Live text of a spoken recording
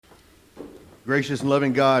Gracious and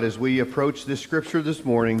loving God, as we approach this scripture this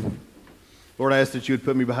morning, Lord, I ask that you would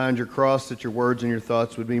put me behind your cross, that your words and your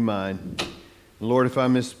thoughts would be mine. And Lord, if I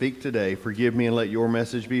misspeak today, forgive me and let your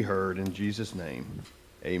message be heard. In Jesus' name,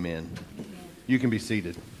 amen. You can be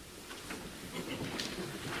seated.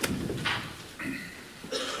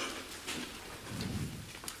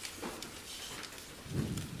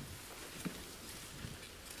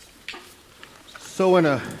 So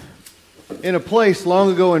in a place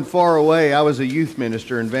long ago and far away, I was a youth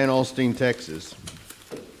minister in Van Alstyne, Texas.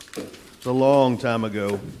 It's a long time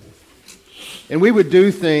ago. And we would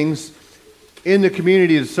do things in the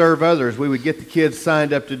community to serve others. We would get the kids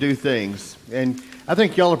signed up to do things. And I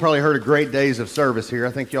think y'all have probably heard of Great Days of Service here.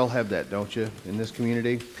 I think y'all have that, don't you, in this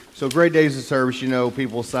community? So Great Days of Service, you know,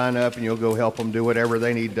 people sign up and you'll go help them do whatever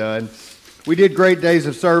they need done. We did Great Days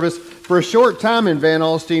of Service. For a short time in Van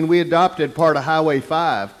Alstyne, we adopted part of Highway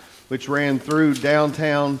 5, which ran through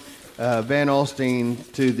downtown Van Alstyne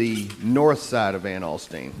to the north side of Van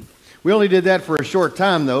Alstyne. We only did that for a short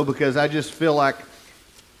time, though, because I just feel like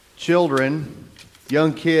children,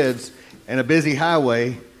 young kids, and a busy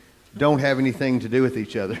highway don't have anything to do with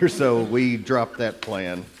each other. So we dropped that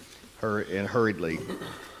plan hurriedly.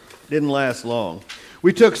 Didn't last long.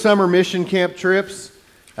 We took summer mission camp trips,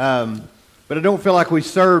 but I don't feel like we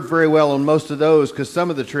served very well on most of those, because some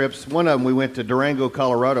of the trips, one of them we went to Durango,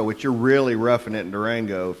 Colorado, which you're really roughing it in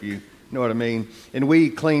Durango, if you know what I mean. And we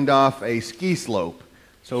cleaned off a ski slope.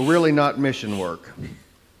 So really not mission work.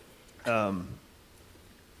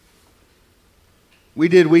 We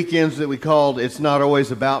did weekends that we called It's Not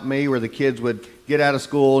Always About Me, where the kids would get out of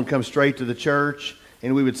school and come straight to the church,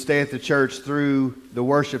 and we would stay at the church through the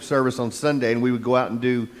worship service on Sunday, and we would go out and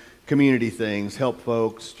do community things, help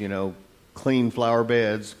folks, you know, clean flower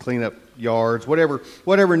beds, clean up yards,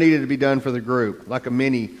 whatever needed to be done for the group, like a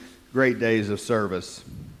mini Great Days of Service.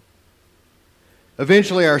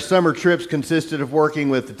 Eventually, our summer trips consisted of working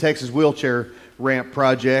with the Texas Wheelchair Ramp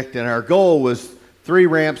Project, and our goal was 3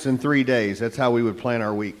 ramps in 3 days. That's how we would plan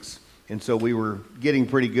our weeks. And so we were getting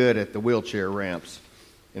pretty good at the wheelchair ramps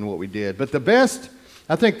in what we did. But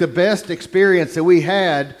I think the best experience that we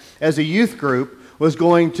had as a youth group was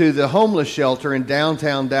going to the homeless shelter in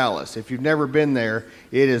downtown Dallas. If you've never been there,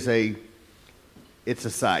 it's a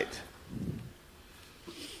sight.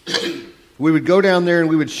 We would go down there and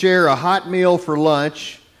we would share a hot meal for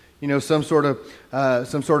lunch, you know, some sort of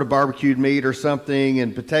barbecued meat or something,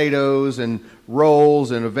 and potatoes and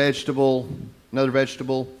rolls and another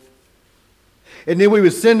vegetable. And then we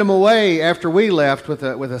would send them away after we left with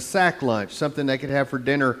a sack lunch, something they could have for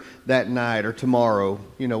dinner that night or tomorrow,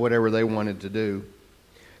 you know, whatever they wanted to do.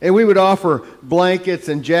 And we would offer blankets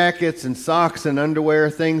and jackets and socks and underwear,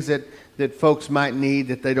 things that folks might need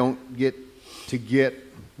that they don't get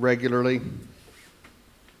regularly.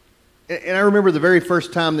 And I remember the very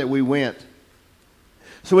first time that we went.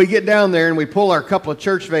 So we get down there and we pull our couple of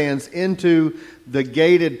church vans into the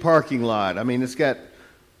gated parking lot. I mean, it's got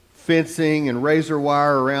fencing and razor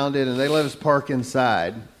wire around it, and they let us park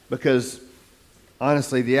inside because,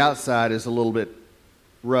 honestly, the outside is a little bit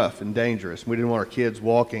rough and dangerous. We didn't want our kids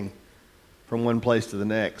walking from one place to the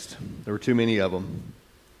next. There were too many of them.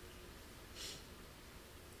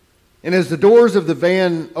 And as the doors of the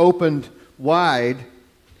van opened wide,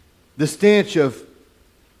 the stench of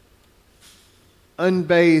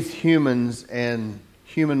unbathed humans and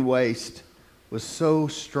human waste was so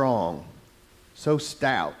strong, so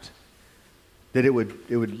stout, that it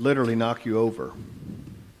would literally knock you over.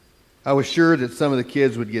 I was sure that some of the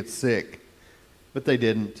kids would get sick, but they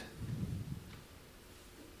didn't.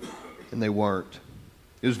 And they weren't.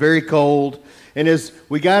 It was very cold. And as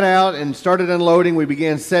we got out and started unloading, we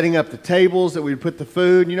began setting up the tables that we'd put the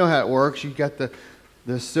food. You know how it works. You've got the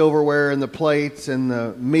silverware and the plates and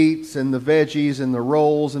the meats and the veggies and the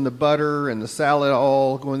rolls and the butter and the salad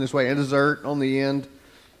all going this way, and dessert on the end.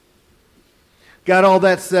 Got all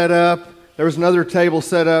that set up. There was another table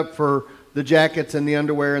set up for the jackets and the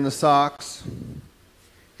underwear and the socks.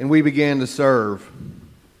 And we began to serve.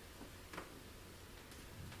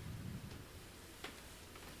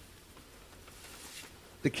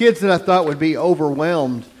 The kids that I thought would be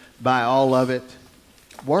overwhelmed by all of it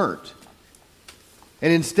weren't.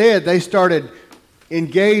 And instead, they started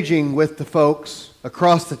engaging with the folks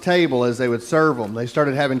across the table as they would serve them. They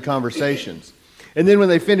started having conversations. And then when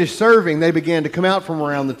they finished serving, they began to come out from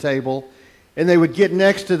around the table, and they would get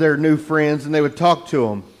next to their new friends, and they would talk to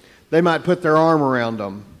them. They might put their arm around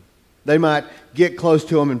them. They might get close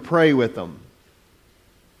to them and pray with them.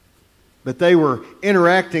 But they were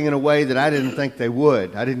interacting in a way that I didn't think they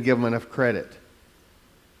would. I didn't give them enough credit.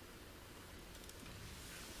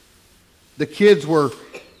 The kids were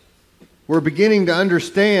we're beginning to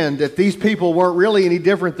understand that these people weren't really any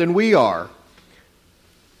different than we are.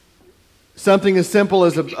 Something as simple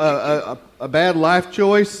as a bad life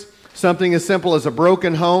choice, something as simple as a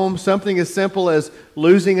broken home, something as simple as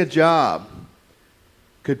losing a job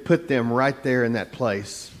could put them right there in that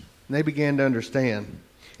place. And they began to understand.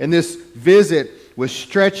 And this visit was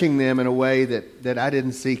stretching them in a way that I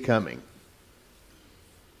didn't see coming.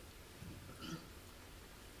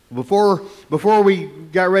 Before we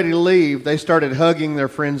got ready to leave, they started hugging their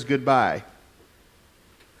friends goodbye.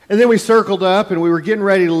 And then we circled up and we were getting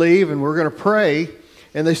ready to leave and we were going to pray.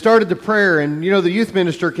 And they started the prayer. And you know, the youth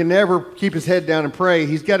minister can never keep his head down and pray.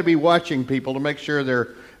 He's got to be watching people to make sure they're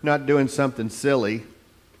not doing something silly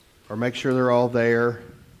or make sure they're all there.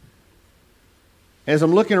 As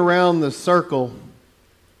I'm looking around the circle,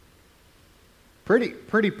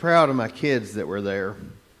 pretty proud of my kids that were there.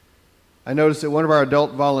 I noticed that one of our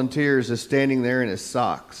adult volunteers is standing there in his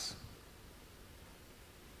socks.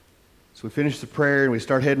 So we finished the prayer and we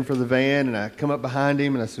start heading for the van, and I come up behind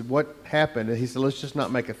him and I said, "What happened?" And he said, "Let's just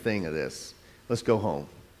not make a thing of this. Let's go home."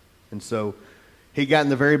 And so he got in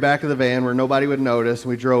the very back of the van where nobody would notice,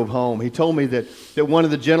 and we drove home. He told me that one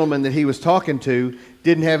of the gentlemen that he was talking to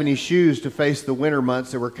didn't have any shoes to face the winter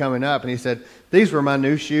months that were coming up. And he said, "These were my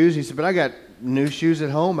new shoes." He said, "But I got new shoes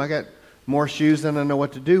at home. I got more shoes than I know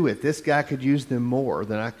what to do with. This guy could use them more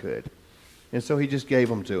than I could." And so he just gave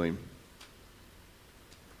them to him.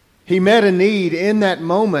 He met a need in that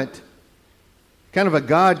moment, kind of a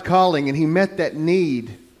God calling, and he met that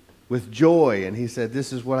need with joy. And he said,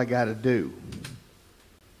 "This is what I got to do."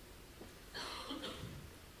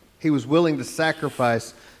 He was willing to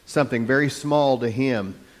sacrifice something very small to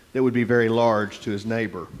him that would be very large to his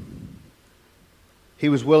neighbor. He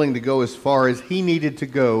was willing to go as far as he needed to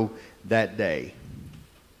go that day.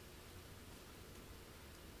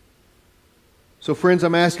 So friends,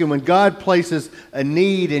 I'm asking, when God places a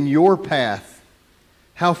need in your path,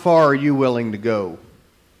 how far are you willing to go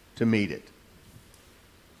to meet it?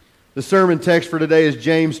 The sermon text for today is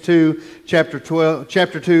James 2, chapter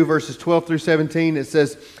 2, verses 12 through 17. It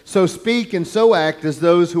says, "So speak and so act as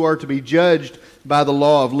those who are to be judged by the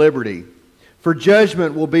law of liberty. For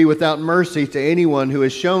judgment will be without mercy to anyone who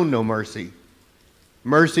has shown no mercy.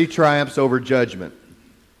 Mercy triumphs over judgment.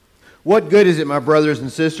 What good is it, my brothers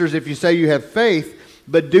and sisters, if you say you have faith,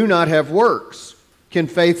 but do not have works? Can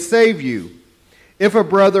faith save you? If a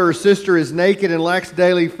brother or sister is naked and lacks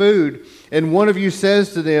daily food, and one of you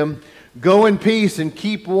says to them, 'Go in peace and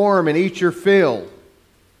keep warm and eat your fill,'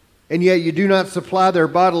 and yet you do not supply their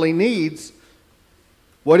bodily needs,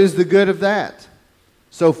 what is the good of that?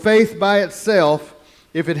 So faith by itself,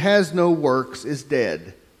 if it has no works, is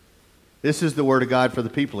dead." This is the word of God for the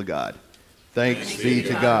people of God. Thanks be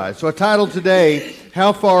to God. So I titled today,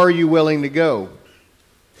 "How Far Are You Willing to Go?"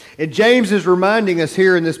 And James is reminding us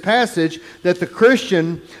here in this passage that the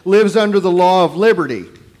Christian lives under the law of liberty.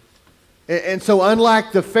 And so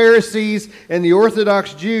unlike the Pharisees and the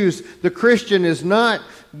Orthodox Jews, the Christian is not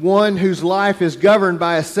one whose life is governed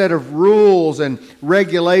by a set of rules and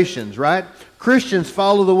regulations, right? Christians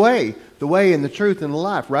follow the way and the truth and the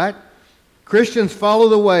life, right? Christians follow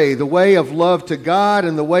the way of love to God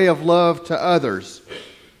and the way of love to others.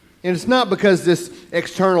 And it's not because this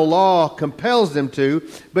external law compels them to,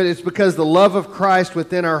 but it's because the love of Christ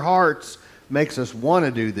within our hearts makes us want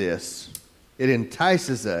to do this. It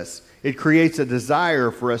entices us. It creates a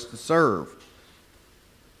desire for us to serve.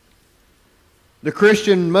 The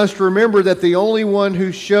Christian must remember that the only one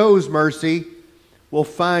who shows mercy will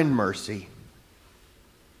find mercy.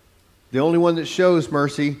 The only one that shows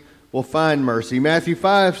mercy will find mercy. Matthew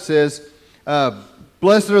 5 says,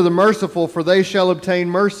 "Blessed are the merciful, for they shall obtain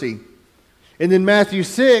mercy." And then Matthew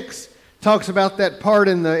 6 talks about that part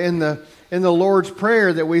in the Lord's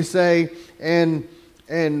Prayer that we say, and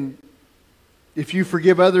if you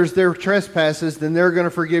forgive others their trespasses, then they're going to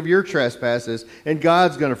forgive your trespasses, and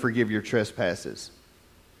God's going to forgive your trespasses.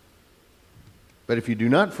 But if you do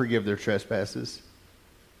not forgive their trespasses,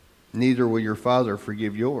 neither will your Father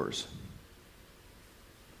forgive yours.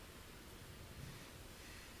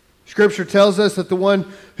 Scripture tells us that the one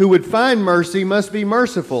who would find mercy must be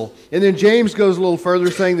merciful. And then James goes a little further,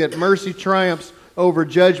 saying that mercy triumphs over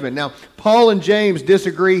judgment. Now, Paul and James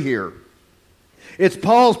disagree here. It's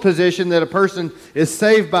Paul's position that a person is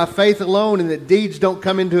saved by faith alone and that deeds don't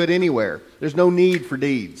come into it anywhere. There's no need for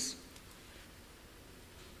deeds.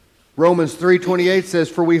 Romans 3:28 says,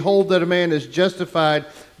 "For we hold that a man is justified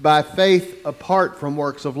by faith apart from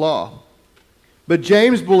works of law." But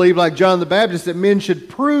James believed, like John the Baptist, that men should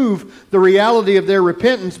prove the reality of their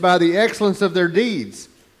repentance by the excellence of their deeds.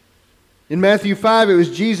 In Matthew 5, it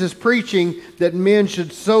was Jesus preaching that men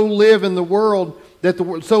should so live in the world, that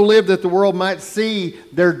the world might see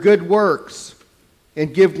their good works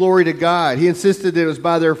and give glory to God. He insisted that it was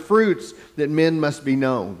by their fruits that men must be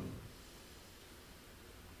known.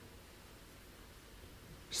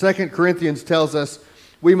 2 Corinthians tells us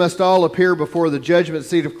we must all appear before the judgment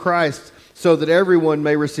seat of Christ so that everyone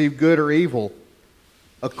may receive good or evil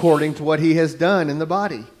according to what he has done in the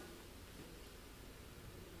body.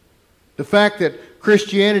 The fact that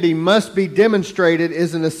Christianity must be demonstrated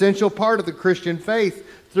is an essential part of the Christian faith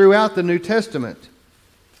throughout the New Testament.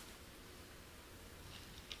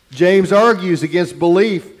 James argues against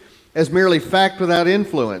belief as merely fact without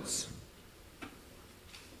influence.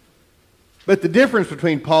 But the difference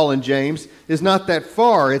between Paul and James is not that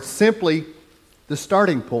far. It's simply the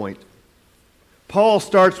starting point. Paul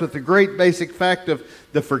starts with the great basic fact of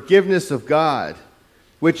the forgiveness of God,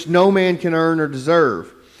 which no man can earn or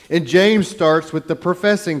deserve. And James starts with the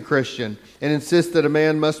professing Christian and insists that a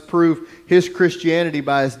man must prove his Christianity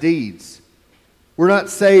by his deeds. We're not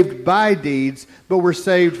saved by deeds, but we're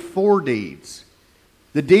saved for deeds.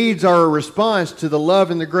 The deeds are a response to the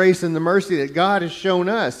love and the grace and the mercy that God has shown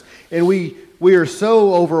us. And we are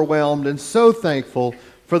so overwhelmed and so thankful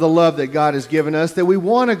for the love that God has given us that we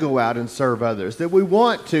want to go out and serve others, that we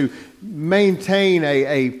want to maintain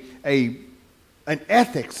an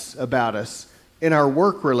ethics about us in our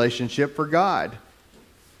work relationship for God.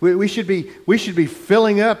 We should be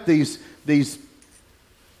filling up these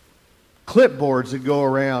clipboards that go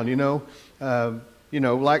around,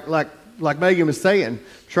 like Megan was saying,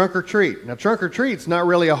 trunk or treat. Now, trunk or treat's not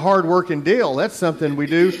really a hard working deal. That's something we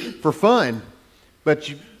do for fun. But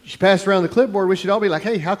you pass around the clipboard, we should all be like,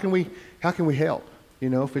 hey, how can we help?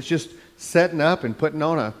 If it's just setting up and putting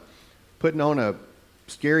on a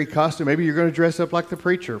scary costume, maybe you're going to dress up like the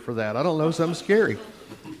preacher for that. I don't know, something scary.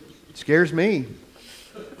 It scares me.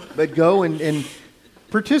 But go and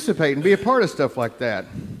participate and be a part of stuff like that.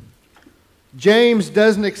 James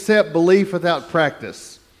doesn't accept belief without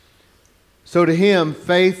practice. So to him,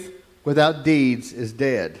 faith without deeds is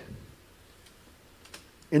dead.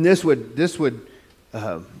 And this would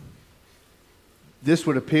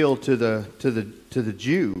appeal to the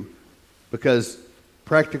Jew, because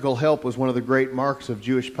practical help was one of the great marks of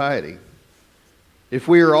Jewish piety. If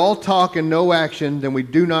we are all talk and no action, then we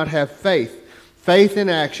do not have faith. Faith in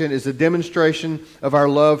action is a demonstration of our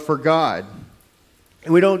love for God.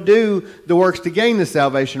 And we don't do the works to gain the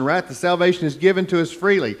salvation, right? The salvation is given to us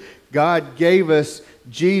freely. God gave us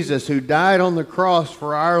Jesus, who died on the cross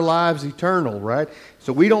for our lives eternal, right?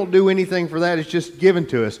 So we don't do anything for that. It's just given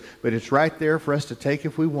to us. But it's right there for us to take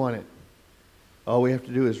if we want it. All we have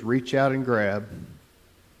to do is reach out and grab.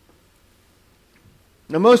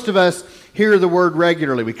 Now, most of us hear the word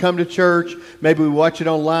regularly. We come to church. Maybe we watch it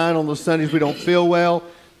online on those Sundays we don't feel well.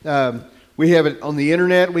 We have it on the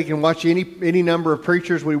internet. We can watch any number of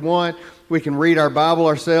preachers we want. We can read our Bible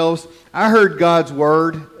ourselves. I heard God's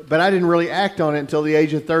word, but I didn't really act on it until the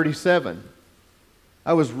age of 37.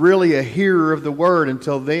 I was really a hearer of the word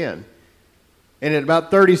until then. And at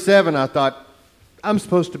about 37, I thought, I'm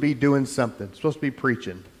supposed to be doing something. I'm supposed to be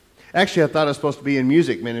preaching. Actually, I thought I was supposed to be in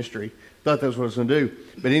music ministry. Thought that was what I was going to do.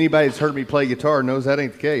 But anybody that's heard me play guitar knows that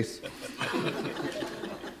ain't the case.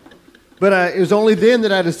 But it was only then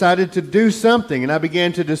that I decided to do something, and I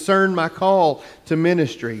began to discern my call to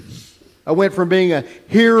ministry. I went from being a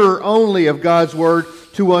hearer only of God's word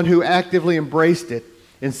to one who actively embraced it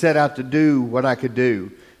and set out to do what I could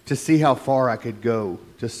do, to see how far I could go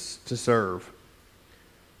to serve.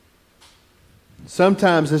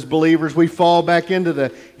 Sometimes as believers we fall back into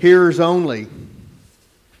the hearers only.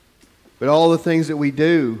 But all the things that we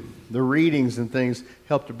do, the readings and things,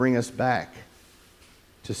 help to bring us back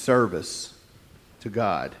to service to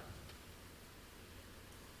God.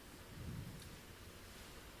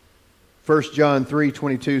 1 John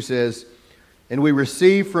 3:22 says, "And we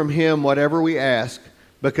receive from him whatever we ask,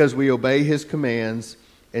 because we obey his commands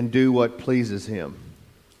and do what pleases him."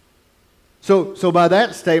 So by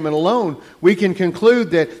that statement alone, we can conclude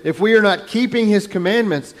that if we are not keeping his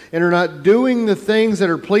commandments and are not doing the things that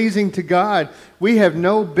are pleasing to God, we have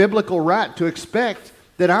no biblical right to expect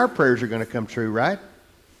that our prayers are going to come true, right?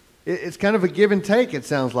 It's kind of a give and take, it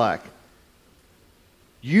sounds like.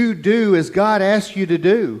 You do as God asks you to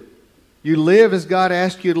do. You live as God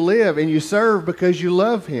asks you to live, and you serve because you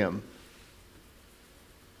love him.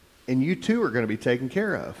 And you too are going to be taken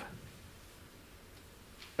care of.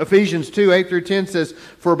 Ephesians 2:8-10 says,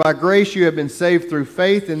 "For by grace you have been saved through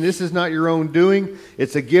faith, and this is not your own doing.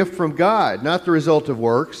 It's a gift from God, not the result of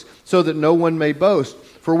works, so that no one may boast.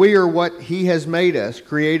 For we are what he has made us,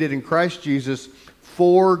 created in Christ Jesus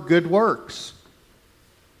for good works.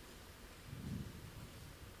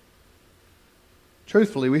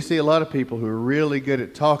 Truthfully, we see a lot of people who are really good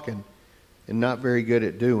at talking and not very good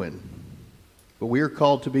at doing. But we are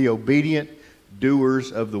called to be obedient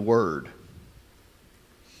doers of the word.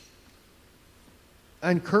 I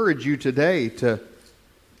encourage you today to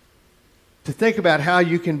think about how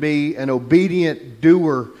you can be an obedient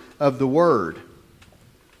doer of the word.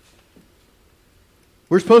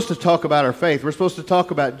 We're supposed to talk about our faith. We're supposed to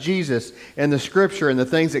talk about Jesus and the Scripture and the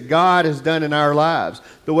things that God has done in our lives.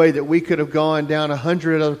 The way that we could have gone down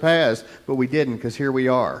 100 other paths, but we didn't because here we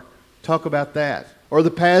are. Talk about that. Or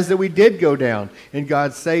the paths that we did go down and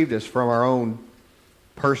God saved us from our own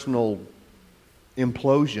personal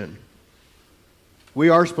implosion. We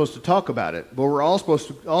are supposed to talk about it, but we're also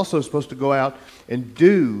supposed to go out and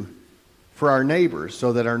do for our neighbors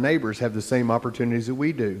so that our neighbors have the same opportunities that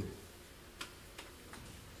we do.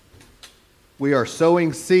 We are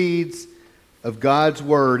sowing seeds of God's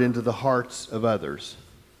word into the hearts of others.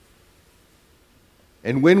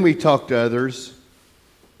 And when we talk to others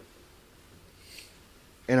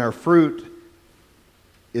and our fruit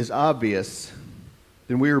is obvious,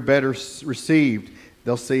 then we are better received.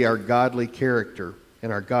 They'll see our godly character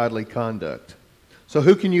and our godly conduct. So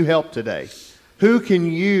who can you help today? Who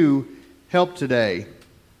can you help today?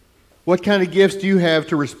 What kind of gifts do you have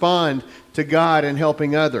to respond to God in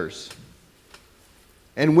helping others?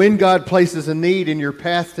 And when God places a need in your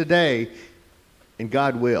path today, and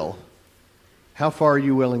God will, how far are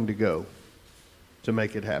you willing to go to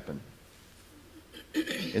make it happen?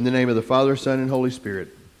 In the name of the Father, Son, and Holy Spirit,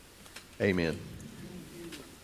 amen.